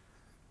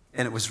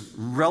 And it was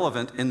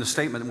relevant in the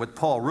statement what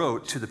Paul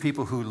wrote to the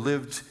people who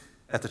lived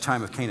at the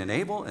time of Cain and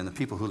Abel, and the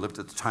people who lived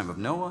at the time of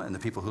Noah, and the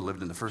people who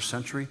lived in the 1st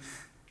century,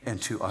 and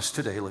to us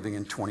today living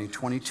in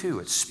 2022.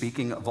 It's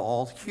speaking of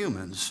all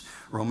humans.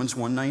 Romans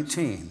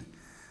 1:19.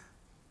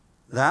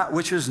 That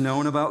which is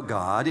known about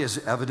God is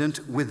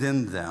evident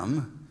within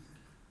them,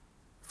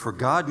 for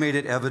God made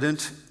it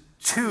evident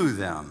to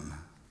them.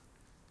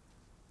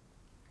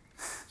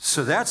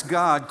 So that's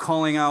God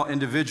calling out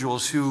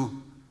individuals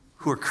who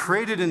are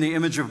created in the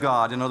image of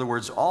God, in other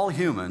words, all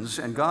humans,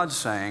 and God's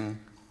saying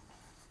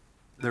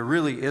there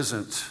really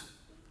isn't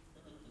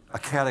a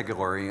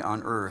category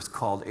on earth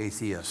called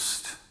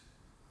atheist.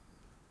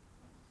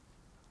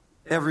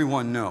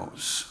 Everyone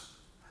knows.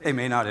 They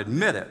may not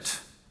admit it,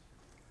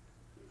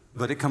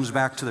 but it comes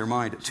back to their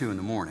mind at 2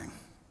 a.m.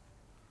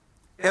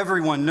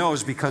 Everyone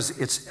knows because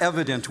it's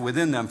evident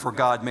within them, for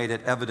God made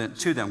it evident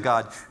to them.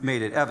 God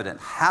made it evident.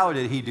 How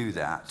did he do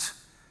that?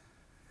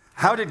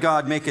 How did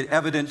God make it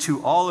evident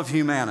to all of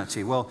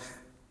humanity? Well,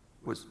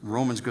 what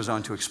Romans goes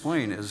on to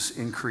explain is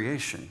in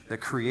creation, that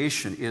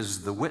creation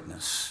is the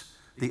witness.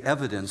 The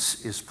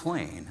evidence is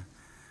plain.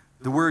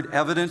 The word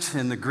evident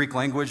in the Greek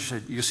language,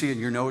 you see it in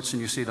your notes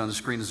and you see it on the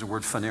screen, is the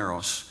word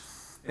phaneros.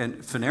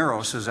 And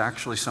phaneros is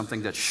actually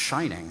something that's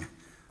shining,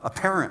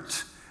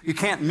 apparent. You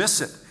can't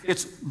miss it.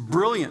 It's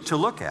brilliant to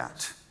look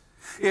at.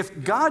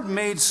 If God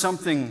made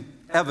something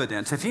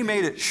evident, if he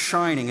made it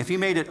shining, if he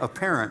made it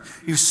apparent,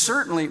 you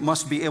certainly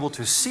must be able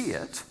to see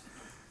it.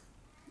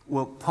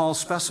 Well, Paul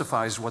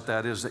specifies what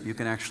that is that you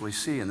can actually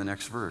see in the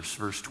next verse,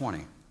 verse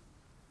 20.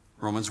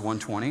 Romans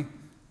 1:20.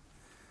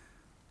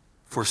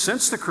 For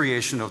since the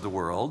creation of the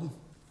world,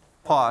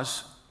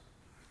 pause,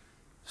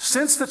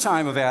 since the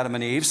time of Adam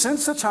and Eve,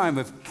 since the time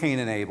of Cain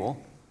and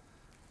Abel,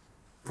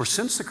 for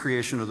since the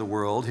creation of the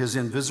world, his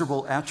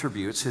invisible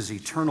attributes, his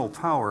eternal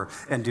power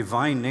and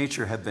divine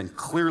nature have been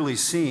clearly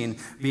seen,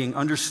 being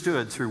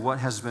understood through what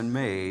has been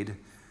made,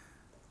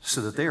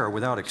 so that they are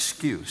without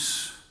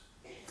excuse.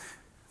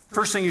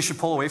 First thing you should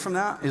pull away from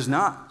that is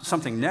not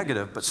something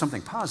negative, but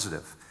something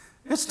positive.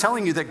 It's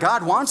telling you that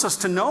God wants us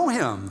to know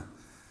him.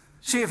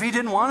 See, if he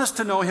didn't want us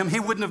to know him, he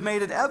wouldn't have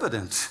made it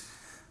evident.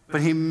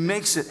 But he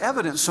makes it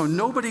evident so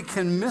nobody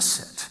can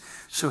miss it.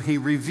 So he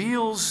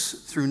reveals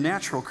through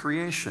natural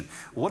creation.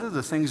 What are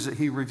the things that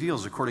he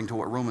reveals according to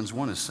what Romans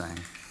 1 is saying?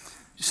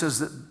 He says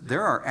that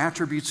there are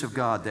attributes of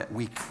God that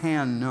we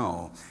can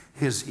know.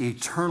 His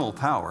eternal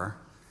power.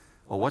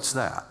 Well, what's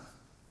that?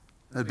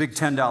 The big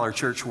 $10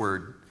 church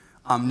word,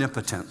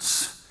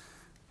 omnipotence.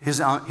 He's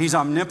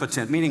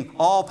omnipotent, meaning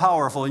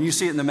all-powerful, and you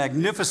see it in the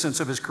magnificence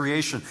of his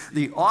creation,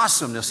 the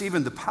awesomeness,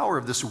 even the power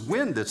of this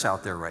wind that's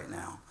out there right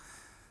now.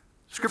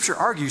 Scripture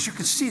argues you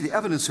can see the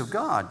evidence of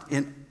God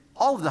in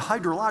all of the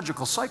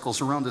hydrological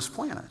cycles around this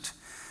planet.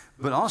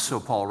 But also,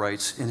 Paul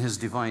writes, in his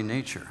divine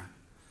nature.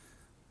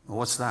 Well,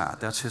 what's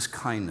that? That's his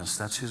kindness.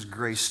 That's his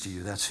grace to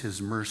you. That's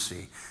his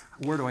mercy.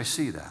 Where do I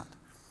see that?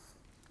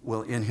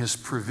 Well, in his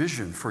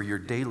provision for your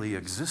daily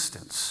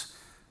existence.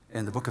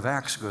 And the book of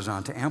Acts goes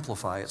on to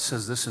amplify. It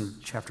says this in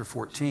chapter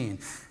 14.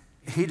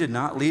 He did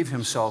not leave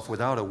himself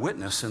without a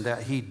witness, in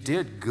that he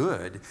did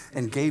good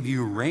and gave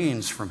you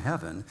rains from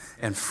heaven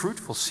and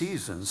fruitful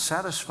seasons,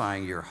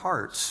 satisfying your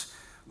hearts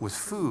with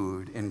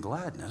food and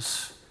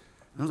gladness.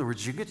 In other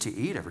words, you get to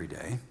eat every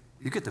day.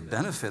 You get the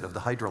benefit of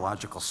the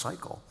hydrological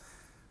cycle.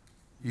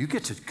 You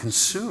get to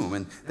consume,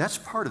 and that's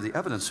part of the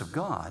evidence of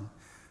God.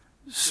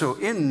 So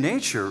in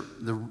nature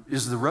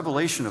is the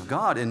revelation of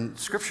God, and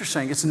Scripture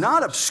saying it's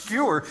not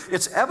obscure,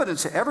 it's evident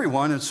to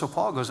everyone. And so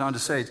Paul goes on to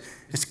say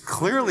it's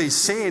clearly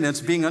seen,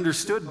 it's being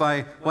understood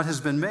by what has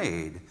been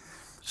made.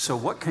 So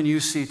what can you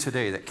see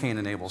today that Cain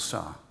and Abel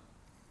saw?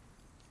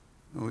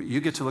 You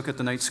get to look at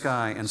the night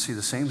sky and see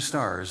the same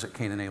stars that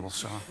Cain and Abel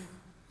saw.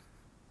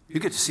 You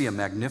get to see a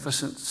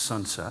magnificent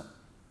sunset.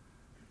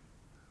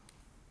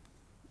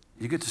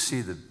 You get to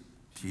see the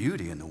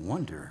beauty and the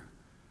wonder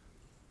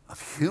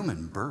of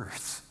human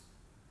birth.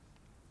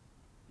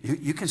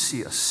 You can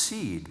see a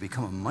seed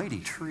become a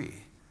mighty tree.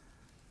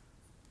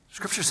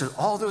 Scripture says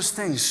all those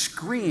things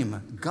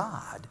scream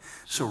God.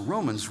 So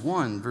Romans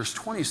 1 verse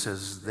 20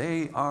 says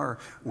they are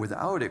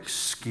without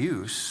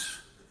excuse.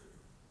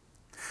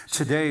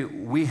 Today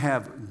we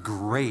have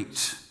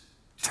great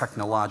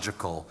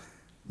technological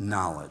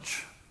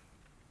knowledge.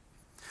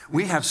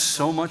 We have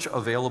so much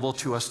available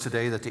to us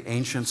today that the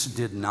ancients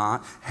did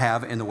not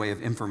have in the way of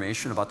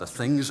information about the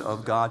things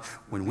of God.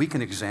 When we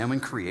can examine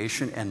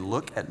creation and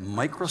look at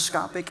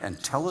microscopic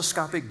and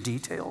telescopic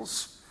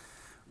details,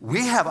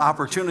 we have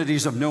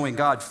opportunities of knowing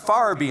God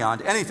far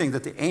beyond anything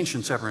that the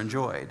ancients ever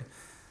enjoyed.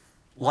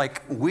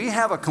 Like, we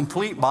have a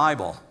complete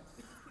Bible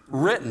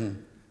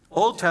written,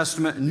 Old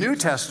Testament, New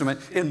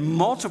Testament, in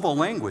multiple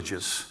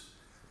languages.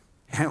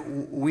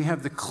 And we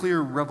have the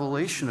clear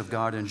revelation of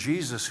God in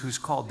Jesus, who's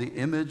called the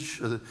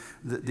image of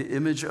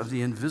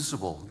the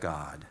invisible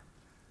God.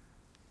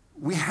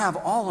 We have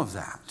all of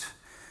that.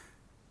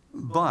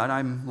 But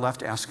I'm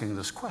left asking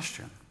this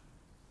question.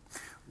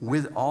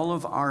 With all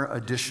of our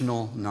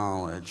additional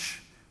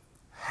knowledge,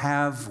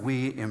 have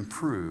we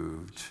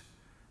improved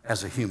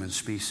as a human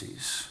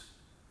species?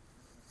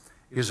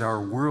 Is our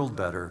world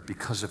better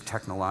because of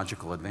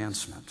technological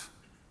advancement?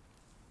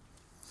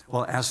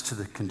 Well, as to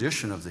the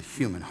condition of the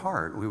human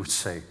heart, we would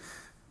say,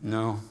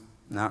 no,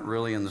 not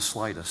really in the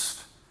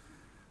slightest.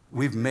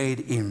 We've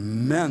made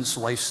immense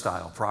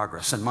lifestyle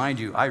progress. And mind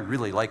you, I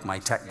really like my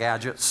tech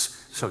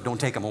gadgets, so don't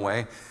take them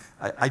away.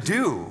 I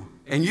do,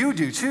 and you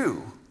do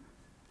too.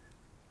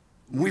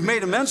 We've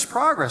made immense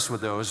progress with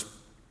those,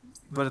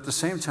 but at the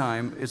same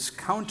time, it's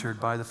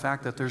countered by the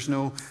fact that there's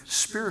no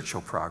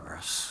spiritual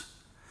progress.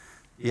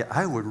 Yeah,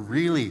 I would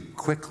really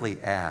quickly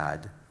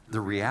add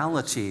The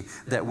reality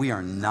that we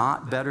are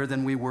not better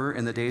than we were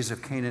in the days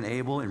of Cain and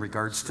Abel in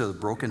regards to the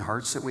broken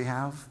hearts that we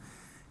have,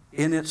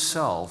 in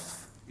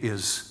itself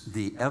is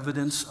the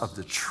evidence of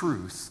the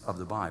truth of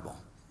the Bible.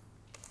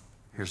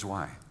 Here's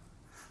why.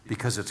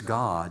 Because it's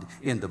God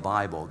in the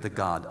Bible, the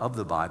God of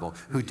the Bible,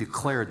 who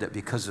declared that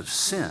because of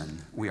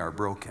sin, we are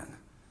broken.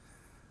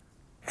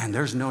 And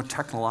there's no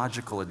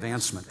technological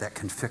advancement that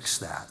can fix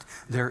that.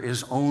 There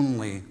is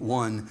only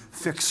one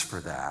fix for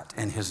that,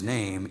 and his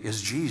name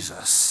is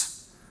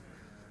Jesus.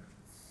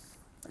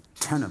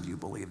 10 of you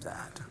believe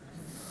that.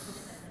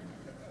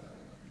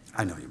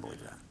 I know you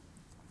believe that.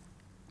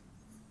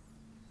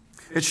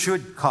 It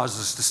should cause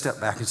us to step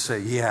back and say,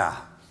 yeah,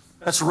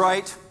 that's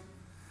right.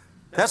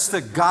 That's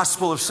the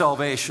gospel of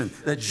salvation,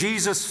 that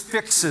Jesus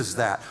fixes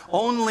that.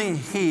 Only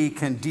he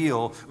can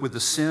deal with the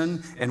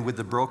sin and with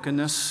the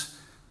brokenness,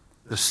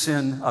 the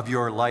sin of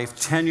your life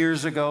 10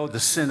 years ago, the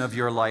sin of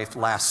your life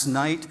last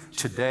night,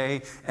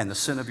 today, and the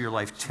sin of your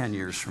life 10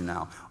 years from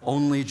now.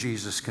 Only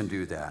Jesus can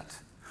do that.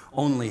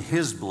 Only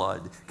his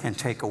blood can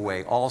take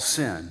away all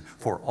sin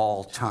for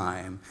all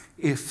time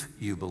if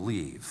you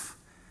believe.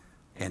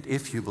 And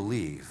if you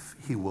believe,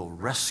 he will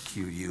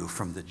rescue you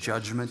from the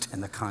judgment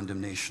and the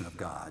condemnation of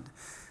God.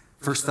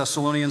 1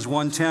 Thessalonians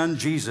 1:10,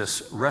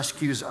 Jesus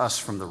rescues us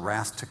from the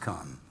wrath to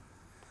come.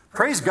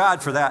 Praise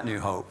God for that new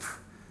hope.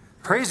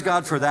 Praise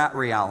God for that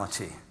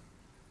reality.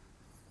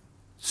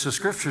 So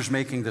Scripture's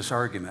making this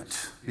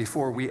argument.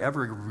 Before we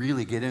ever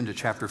really get into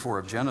chapter 4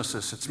 of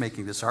Genesis, it's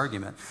making this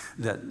argument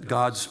that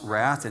God's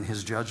wrath and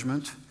his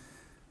judgment,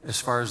 as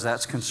far as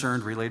that's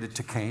concerned, related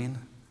to Cain,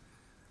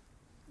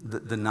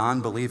 the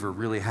non-believer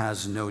really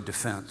has no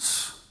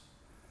defense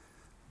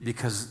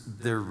because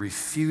they're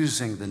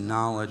refusing the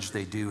knowledge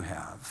they do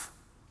have.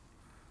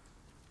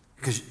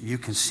 Because you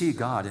can see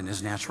God in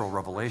his natural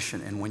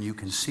revelation, and when you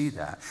can see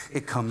that,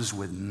 it comes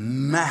with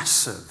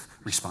massive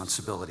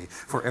responsibility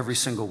for every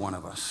single one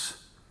of us.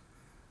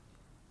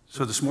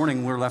 So this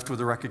morning, we're left with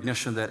the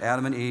recognition that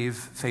Adam and Eve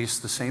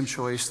faced the same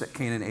choice that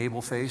Cain and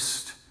Abel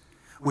faced,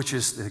 which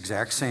is the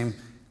exact same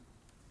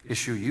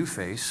issue you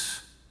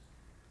face.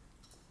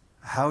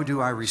 How do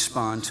I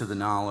respond to the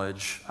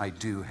knowledge I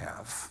do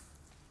have?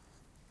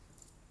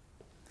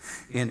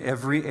 In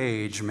every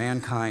age,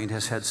 mankind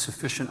has had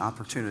sufficient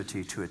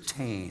opportunity to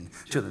attain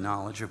to the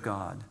knowledge of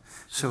God.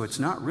 So it's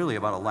not really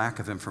about a lack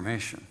of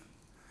information.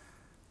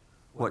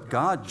 What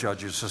God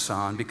judges us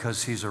on,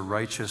 because he's a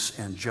righteous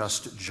and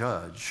just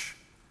judge,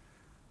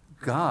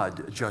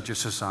 God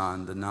judges us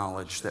on the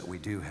knowledge that we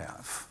do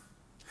have.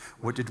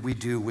 What did we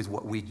do with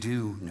what we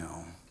do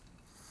know?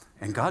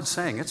 And God's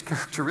saying, it's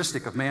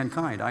characteristic of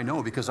mankind. I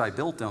know because I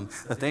built them,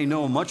 that they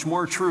know much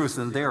more truth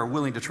than they are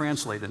willing to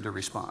translate into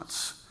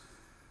response.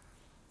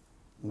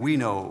 We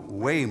know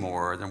way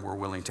more than we're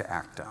willing to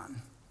act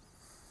on.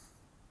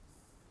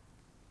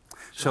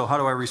 So how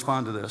do I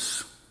respond to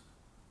this?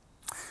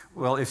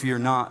 Well, if you're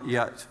not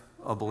yet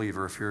a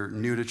believer, if you're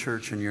new to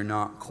church and you're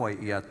not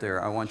quite yet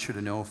there, I want you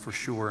to know for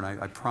sure, and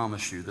I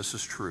promise you this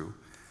is true.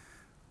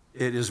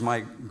 It is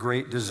my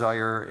great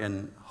desire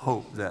and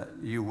hope that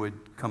you would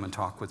come and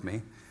talk with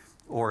me,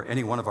 or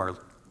any one of our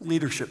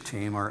leadership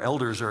team. Our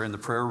elders are in the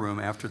prayer room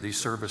after these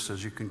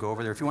services. You can go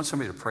over there. If you want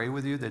somebody to pray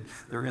with you,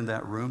 they're in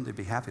that room. They'd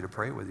be happy to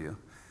pray with you.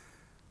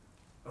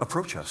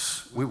 Approach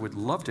us. We would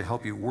love to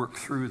help you work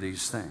through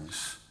these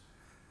things.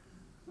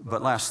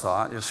 But last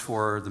thought is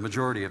for the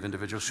majority of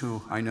individuals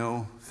who I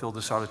know fill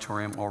this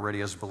auditorium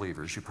already as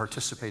believers. You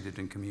participated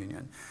in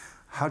communion.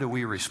 How do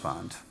we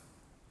respond?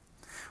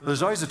 Well,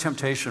 there's always a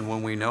temptation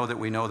when we know that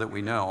we know that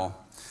we know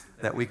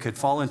that we could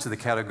fall into the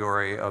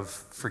category of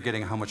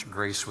forgetting how much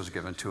grace was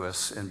given to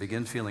us and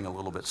begin feeling a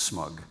little bit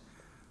smug.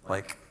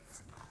 Like,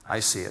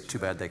 I see it, too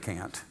bad they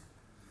can't.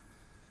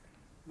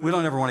 We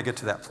don't ever want to get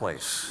to that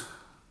place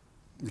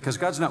because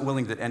God's not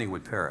willing that any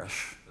would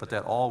perish, but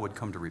that all would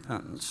come to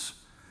repentance.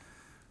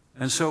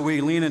 And so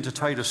we lean into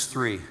Titus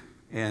 3.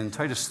 In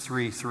Titus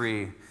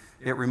 3:3,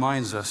 it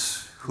reminds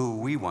us who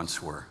we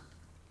once were.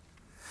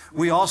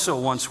 We also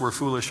once were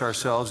foolish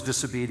ourselves,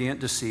 disobedient,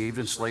 deceived,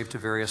 enslaved to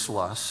various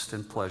lusts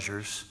and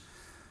pleasures,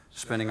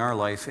 spending our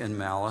life in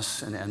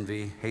malice and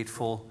envy,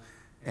 hateful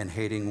and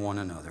hating one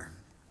another.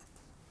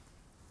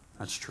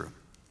 That's true,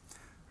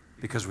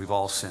 because we've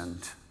all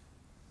sinned.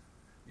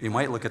 You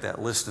might look at that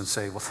list and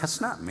say, well,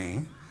 that's not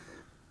me,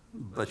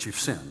 but you've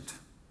sinned.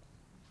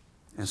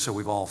 And so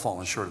we've all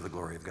fallen short of the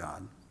glory of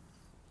God.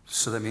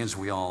 So that means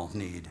we all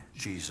need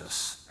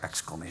Jesus!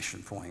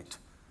 Exclamation point.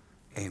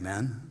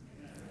 Amen?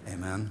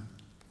 Amen.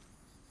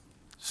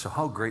 So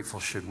how grateful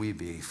should we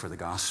be for the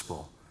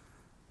gospel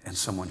and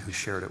someone who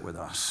shared it with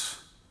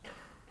us?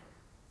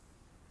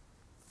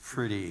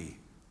 Pretty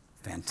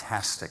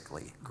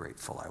fantastically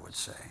grateful, I would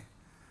say.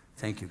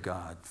 Thank you,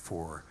 God,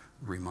 for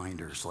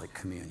reminders like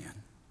communion.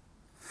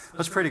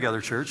 Let's pray together,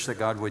 church, that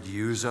God would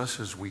use us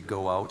as we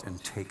go out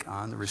and take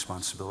on the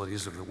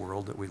responsibilities of the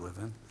world that we live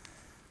in.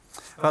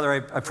 Father,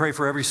 I pray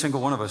for every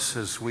single one of us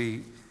as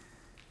we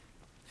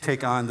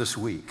take on this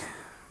week,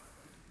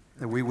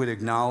 that we would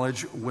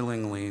acknowledge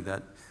willingly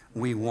that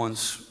we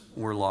once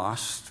were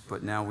lost,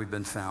 but now we've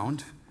been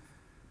found.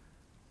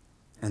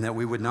 And that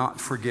we would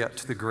not forget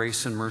the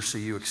grace and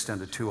mercy you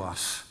extended to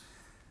us.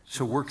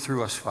 So work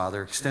through us,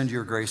 Father. Extend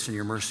your grace and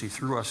your mercy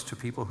through us to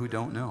people who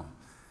don't know.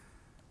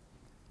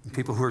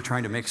 People who are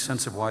trying to make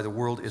sense of why the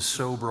world is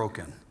so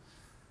broken.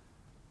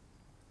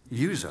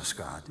 Use us,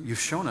 God. You've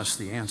shown us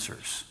the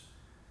answers.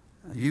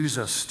 Use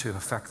us to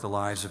affect the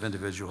lives of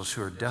individuals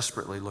who are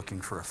desperately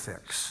looking for a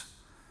fix.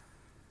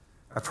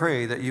 I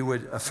pray that you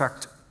would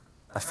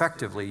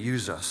effectively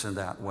use us in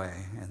that way,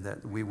 and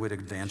that we would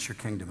advance your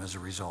kingdom as a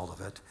result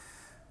of it,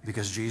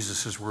 because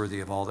Jesus is worthy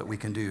of all that we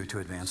can do to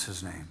advance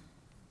his name.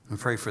 We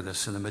pray for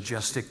this in the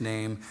majestic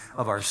name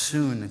of our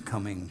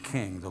soon-coming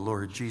King, the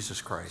Lord Jesus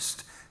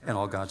Christ, and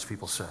all God's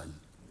people said,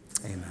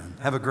 amen.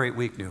 Have a great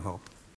week, New Hope.